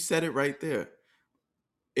 you said it right there.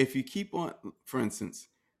 If you keep on, for instance,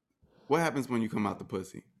 what happens when you come out the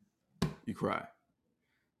pussy? You cry.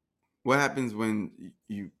 What happens when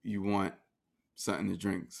you want something to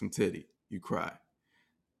drink, some titty? You cry.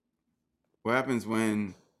 What happens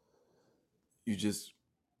when you just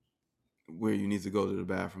where you need to go to the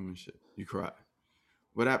bathroom and shit? You cry.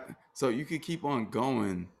 What happened? So you could keep on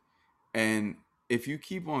going, and if you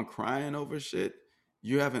keep on crying over shit,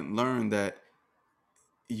 you haven't learned that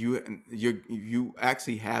you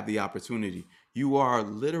actually have the opportunity. You are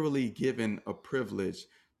literally given a privilege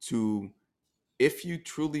to, if you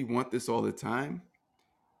truly want this all the time,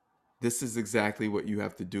 this is exactly what you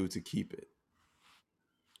have to do to keep it.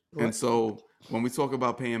 And What? so when we talk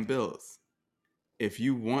about paying bills, if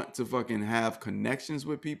you want to fucking have connections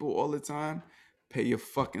with people all the time, pay your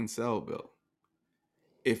fucking cell bill.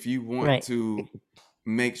 If you want Right. to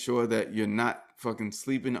make sure that you're not fucking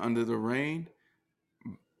sleeping under the rain,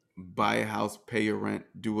 buy a house, pay your rent,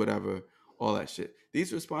 do whatever, all that shit.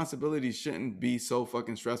 These responsibilities shouldn't be so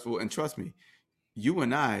fucking stressful. And trust me, you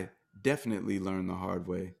and I definitely learned the hard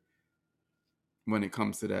way when it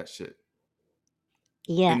comes to that shit.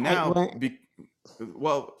 Yeah. And I now, well,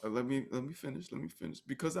 well, let me finish. Let me finish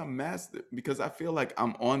because I'm master. Because I feel like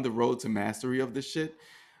I'm on the road to mastery of this shit.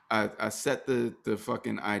 I set the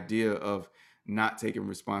fucking idea of not taking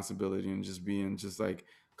responsibility and just being just like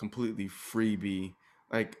completely freebie.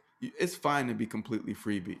 Like it's fine to be completely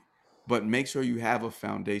freebie, but make sure you have a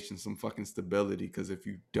foundation, some fucking stability. Because if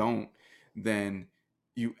you don't, then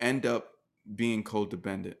you end up being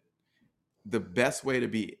codependent. The best way to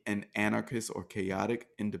be an anarchist or chaotic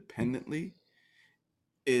independently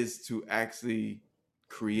is to actually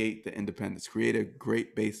create the independence, create a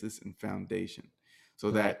great basis and foundation so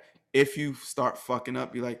right. that if you start fucking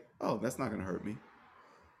up, you're like, oh, that's not going to hurt me.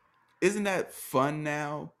 Isn't that fun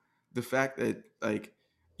now? The fact that like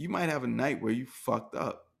you might have a night where you fucked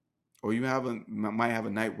up or might have a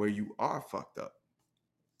night where you are fucked up.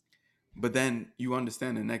 But then you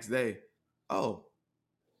understand the next day, oh,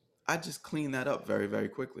 I just clean that up very, very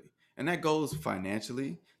quickly. And that goes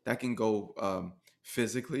financially. That can go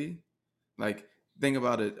physically. Like think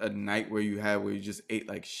about a night where you just ate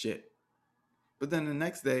like shit. But then the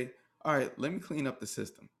next day, all right, let me clean up the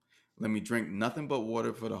system. Let me drink nothing but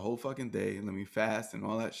water for the whole fucking day. Let me fast and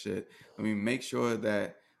all that shit. Let me make sure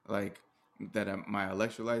that like my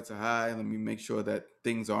electrolytes are high. Let me make sure that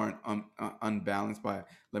things aren't unbalanced by.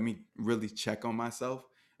 Let me really check on myself,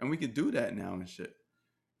 and we could do that now and shit.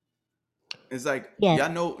 It's like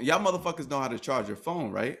Yeah. y'all motherfuckers know how to charge your phone,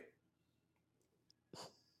 right?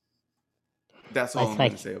 That's Well, all I'm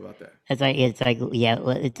gonna say about that. yeah.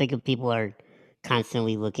 Well, it's like if people are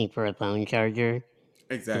constantly looking for a phone charger.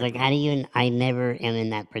 It's like, Exactly. how do you? I never am in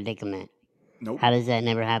that predicament. Nope. How does that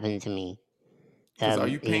never happen to me? Because are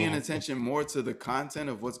you paying Yeah. attention more to the content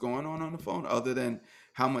of what's going on the phone, other than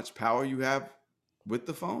how much power you have with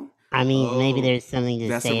the phone? I mean, maybe Oh, there's something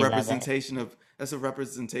to say about that. That's a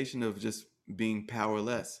representation of just being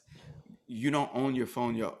powerless. You don't own your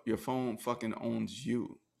phone. Your phone fucking owns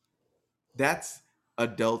you. That's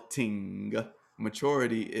adulting.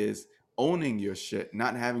 Maturity is owning your shit,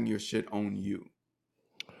 not having your shit own you.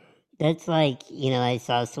 That's like, I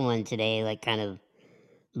saw someone today, like, kind of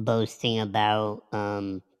boasting about,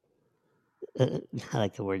 I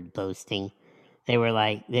like the word boasting. They were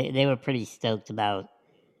like, they were pretty stoked about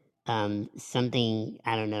something,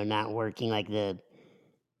 I don't know, not working, like the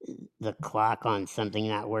clock on something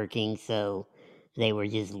not working. So they were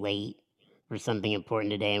just late for something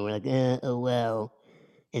important today. And we're like, oh, well.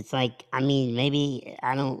 It's like, I mean, maybe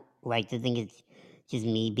I don't like to think it's just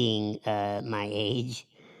me being my age.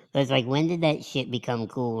 But it's like, when did that shit become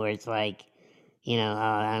cool where it's like, oh,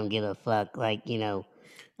 I don't give a fuck. Like, I'm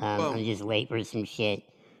Well, just late for some shit.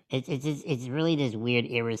 It's really this weird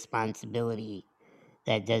irresponsibility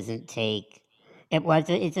that doesn't take.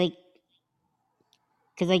 It's like,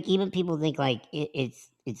 because like even people think like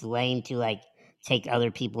it's lame to like take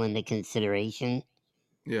other people into consideration.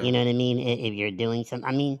 yeah. You know what I mean? If you're doing something,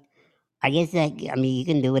 I mean, I guess that I mean you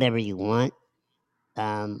can do whatever you want,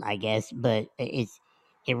 I guess, but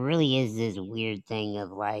it really is this weird thing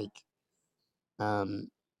of like, um,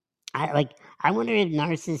 I wonder if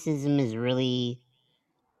narcissism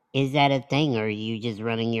is that a thing, or are you just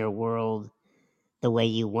running your world the way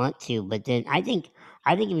you want to? But then I think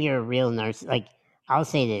if you're a real narcissist, like I'll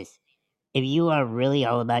say this, if you are really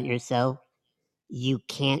all about yourself, you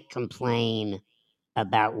can't complain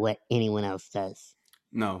about what anyone else does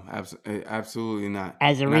No, absolutely not.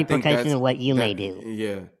 as a And I think repercussion that's of what you may that. do.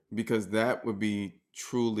 Yeah, because that would be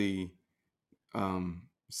truly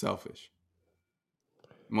selfish.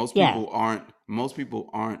 Yeah. Most people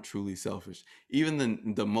aren't truly selfish. Even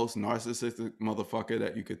the most narcissistic motherfucker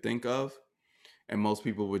that you could think of, and most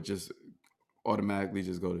people would just automatically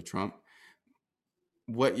just go to Trump.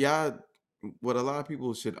 What y'all what a lot of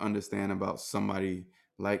people should understand about somebody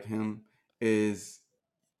like him is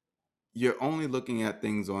you're only looking at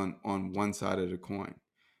things on one side of the coin.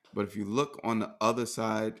 But if you look on the other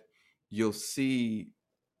side, you'll see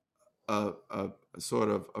a sort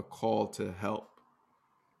of a call to help.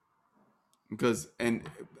 Because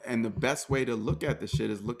and the best way to look at the shit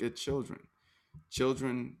is look at children.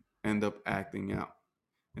 Children end up acting out.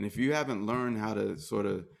 And if you haven't learned how to sort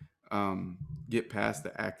of get past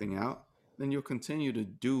the acting out, then you'll continue to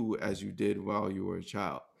do as you did while you were a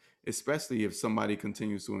child, especially if somebody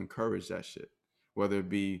continues to encourage that shit, whether it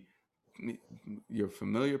be your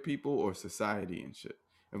familiar people or society and shit.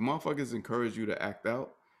 If motherfuckers encourage you to act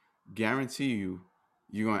out, guarantee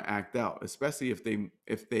you're gonna act out, especially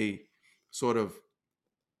if they sort of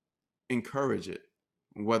encourage it,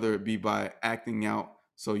 whether it be by acting out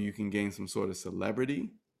so you can gain some sort of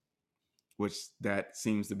celebrity, which that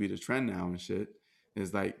seems to be the trend now and shit,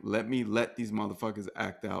 is like let these motherfuckers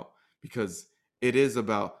act out because it is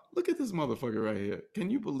about look at this motherfucker right here. Can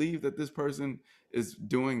you believe that this person is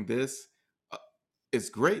doing this? Uh, it's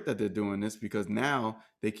great that they're doing this because now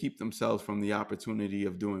they keep themselves from the opportunity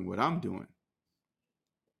of doing what I'm doing.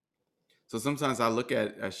 So sometimes I look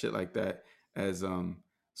at shit like that as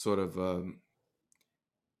sort of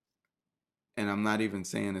and I'm not even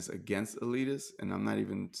saying it's against elitists, and I'm not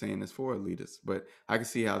even saying it's for elitists, but I can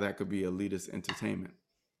see how that could be elitist entertainment.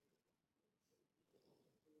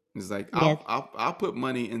 It's like Yeah, I'll put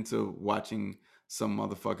money into watching some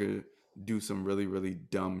motherfucker do some really really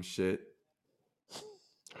dumb shit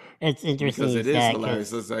it's interesting because you it say is that hilarious.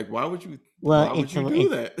 because, So it's like well, why would you do it's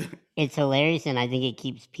that? it's hilarious, and I think it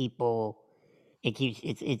keeps people.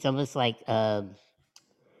 It's almost like,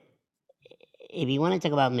 if you want to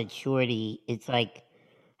talk about maturity, it's like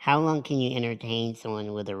how long can you entertain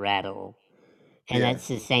someone with a rattle, and Yeah, that's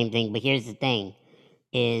the same thing. But here's the thing: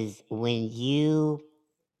 is when you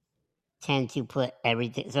tend to put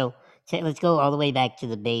everything. So let's go all the way back to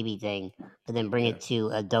the baby thing, but then bring yeah, it to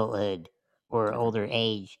adulthood or okay, older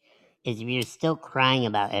age. Is if you're still crying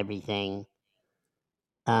about everything,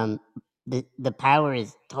 um, the power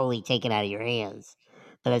is totally taken out of your hands.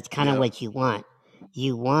 But that's kind of yep, what you want.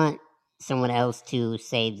 You want someone else to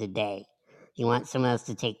save the day. You want someone else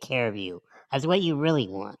to take care of you. That's what you really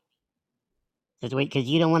want. That's what because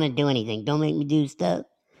you don't want to do anything. Don't make me do stuff.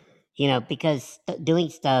 Because doing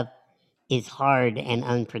stuff is hard and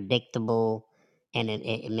unpredictable, and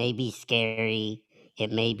it may be scary,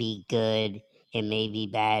 it may be good, it may be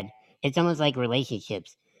bad. It's almost like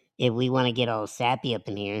relationships. If we want to get all sappy up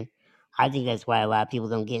in here, I think that's why a lot of people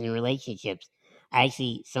don't get in relationships.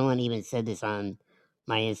 Actually, someone even said this on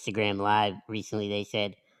my Instagram live recently. They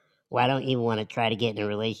said, "Well, I don't even want to try to get in a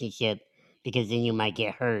relationship because then you might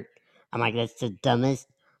get hurt." I'm like, that's the dumbest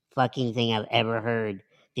fucking thing I've ever heard,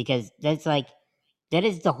 because that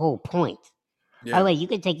is the whole point. By the Yeah. way, you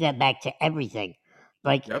can take that back to everything.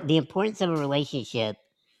 Like Yep. the importance of a relationship.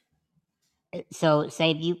 So,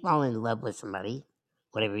 say if you fall in love with somebody,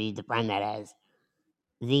 whatever you define that as,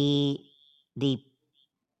 the the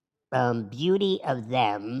beauty of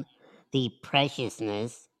them, the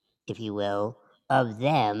preciousness, if you will, of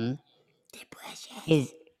them They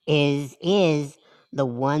precious. is is the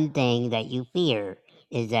one thing that you fear,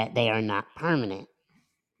 is that they are not permanent.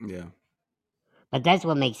 Yeah. But that's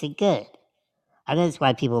what makes it good. I think that's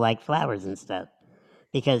why people like flowers and stuff,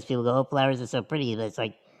 because people go, "Oh, flowers are so pretty," but it's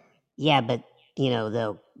like, yeah, but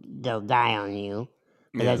they'll die on you.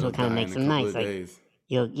 But Yeah, that's they'll what kind of die makes in a them couple nice. of Like days.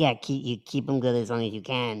 you keep them good as long as you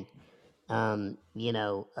can.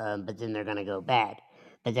 But then they're gonna go bad.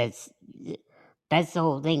 But that's the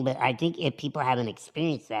whole thing. But I think if people haven't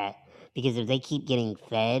experienced that, because if they keep getting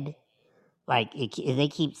fed, like if they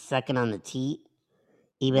keep sucking on the teat,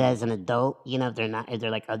 even Yeah. as an adult, if they're not, if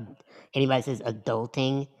they're like anybody says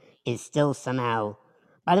adulting is still somehow.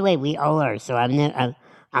 By the way, we all are. So I'm not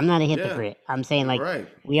a Yeah. hypocrite. I'm saying like Right.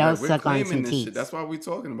 we all Right. We're suck on some claiming this shit. teats, That's why we're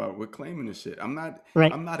talking about it. We're claiming this shit.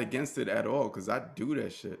 right? I'm not against it at all because I do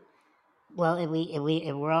that shit. Well, if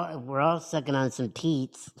we're all sucking on some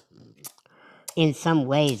teats, in some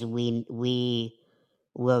ways we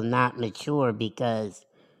will not mature, because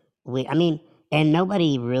I mean, and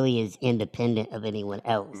nobody really is independent of anyone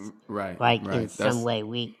else. Right. Like in Right. some way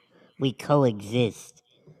we coexist.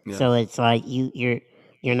 So Yes. it's like you're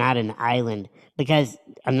not an island, because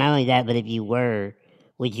not only that, but if you were,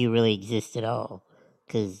 would you really exist at all?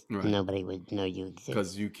 Because Right. nobody would know you Because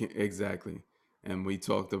exist. you can't exactly. And we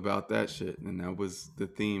talked about that shit, and that was the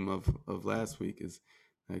theme of last week. Is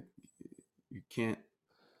like you can't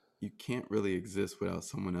you can't really exist without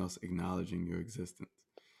someone else acknowledging your existence.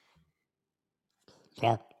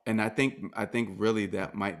 Yeah. And I think really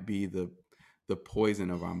that might be the poison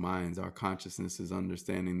of our minds. Our consciousness is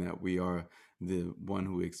understanding that we are the one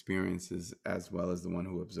who experiences as well as the one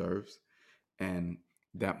who observes, and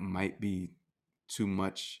that might be too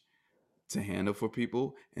much to handle for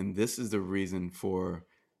people. And this is the reason for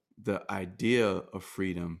the idea of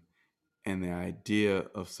freedom and the idea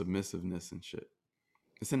of submissiveness and shit.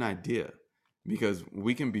 It's an idea because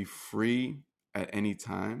we can be free at any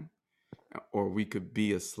time or we could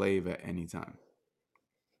be a slave at any time.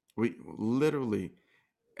 We literally,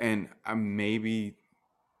 and maybe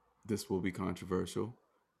this will be controversial,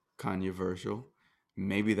 Kanye-versal.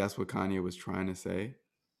 Maybe that's what Kanye was trying to say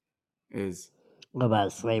is, What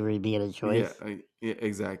about slavery being a yeah, choice? yeah,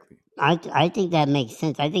 exactly. I think that makes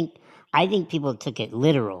sense. I think people took it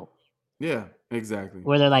literal, Yeah, exactly.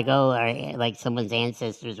 where they're like, oh, like someone's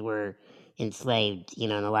ancestors were enslaved,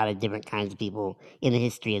 and a lot of different kinds of people in the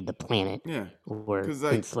history of the planet Yeah, were because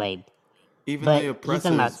like enslaved. even the But he's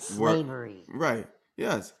talking about oppressors were slavery. right.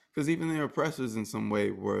 Yes, because even the oppressors in some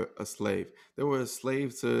way were a slave. They were a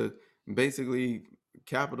slave to basically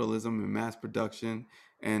capitalism and mass production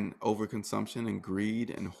and overconsumption and greed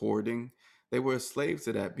and hoarding. They were a slave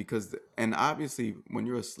to that because, and obviously, when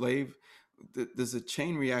you're a slave, there's a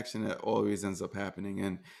chain reaction that always ends up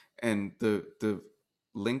happening, and the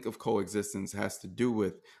link of coexistence has to do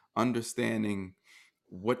with understanding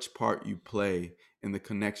which part you play in the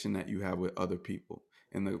connection that you have with other people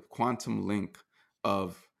and the quantum link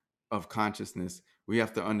of consciousness. We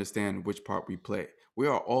have to understand which part we play. We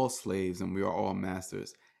are all slaves and we are all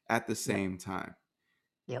masters at the Yep. same time.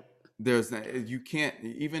 Yep. You can't,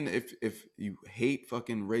 even if you hate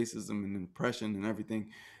fucking racism and oppression and everything,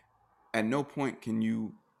 at no point can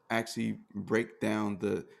you actually break down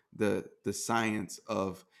the science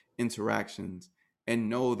of interactions and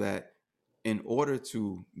know that in order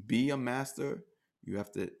to be a master, you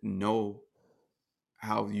have to know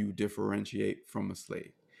how you differentiate from a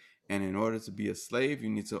slave. And in order to be a slave, you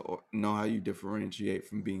need to know how you differentiate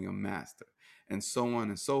from being a master, and so on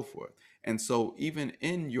and so forth. And so, even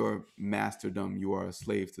in your masterdom, you are a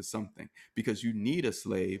slave to something because you need a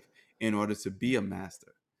slave in order to be a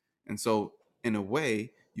master. And so, in a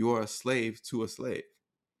way, you are a slave to a slave.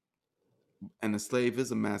 And a slave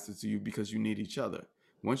is a master to you because you need each other.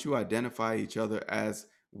 Once you identify each other as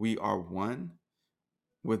we are one,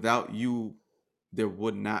 without you, there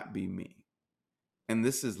would not be me. And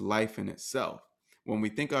this is life in itself. When we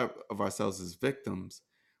think of ourselves as victims,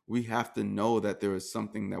 we have to know that there is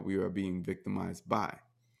something that we are being victimized by.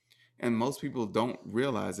 And most people don't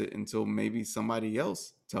realize it until maybe somebody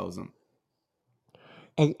else tells them.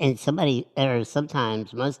 And somebody, or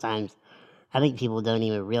sometimes, most times, I think people don't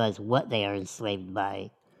even realize what they are enslaved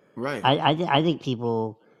by. Right. I think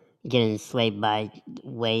people get enslaved by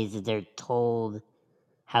ways that they're told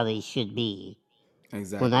how they should be. Well, now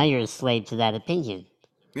Exactly. you're a slave to that opinion.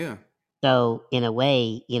 Yeah. So in a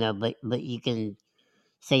way, but you can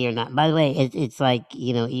say you're not. By the way, it's like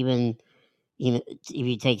even if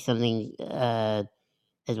you take something as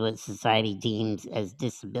what society deems as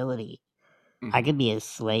disability, I Hmm. could be a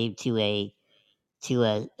slave to a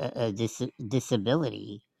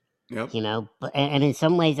disability. Yep. But and in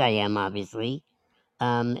some ways I am obviously,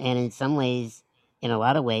 and in some ways, in a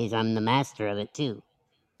lot of ways, I'm the master of it too.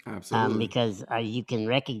 Absolutely. Because you can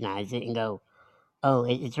recognize it and go, oh,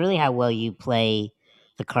 it's really how well you play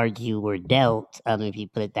the cards you were dealt, if you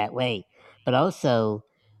put it that way. But also,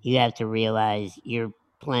 you have to realize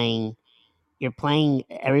playing,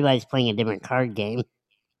 everybody's playing a different card game.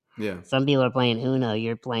 Yeah. Some people are playing Uno,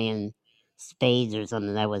 you're playing spades or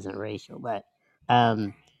something. That wasn't racial,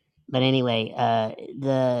 um, but anyway,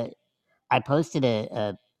 I posted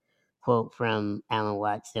a quote from Alan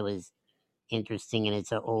Watts that was interesting, and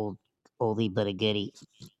it's an oldie but a goodie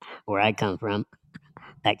where I come from.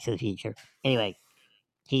 Back to the Future. Anyway,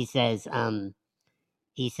 he says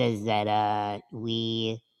that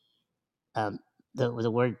we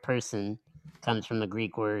the word person comes from the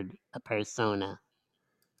Greek word persona,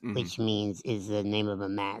 Hmm. which means is the name of a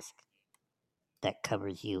mask that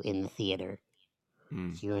covers you in the theater.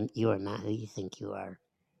 Mm. So you are not who you think you are.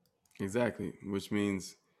 Exactly. Which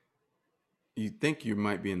means you think you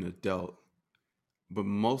might be an adult, but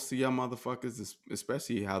most of y'all motherfuckers,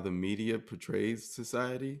 especially how the media portrays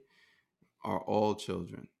society, are all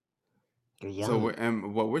children. You're So, young.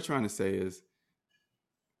 and what we're trying to say is,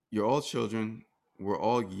 you're all children. We're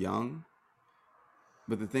all young,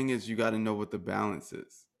 but the thing is, you got to know what the balance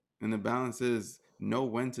is, and the balance is know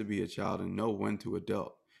when to be a child and know when to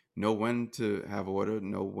adult. Know when to have order.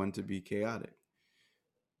 Know when to be chaotic.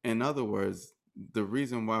 In other words, the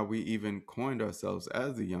reason why we even coined ourselves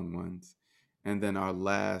as the young ones, and then our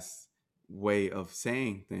last way of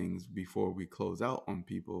saying things before we close out on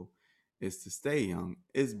people is to stay young,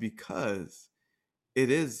 is because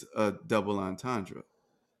it is a double entendre.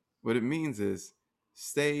 What it means is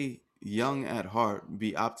stay young at heart,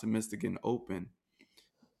 be optimistic and open,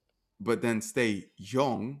 but then stay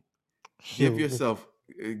young. Give Shoot. yourself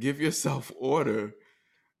give yourself order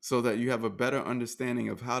so that you have a better understanding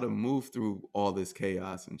of how to move through all this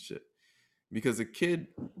chaos and shit. Because a kid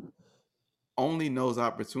only knows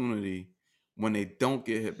opportunity when they don't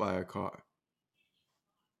get hit by a car.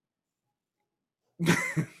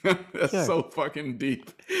 That's Sure. so fucking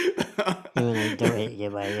deep. And when they don't hit you,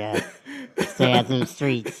 but yeah, stay out them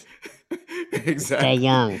streets. Stay Exactly.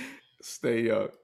 young. Stay young.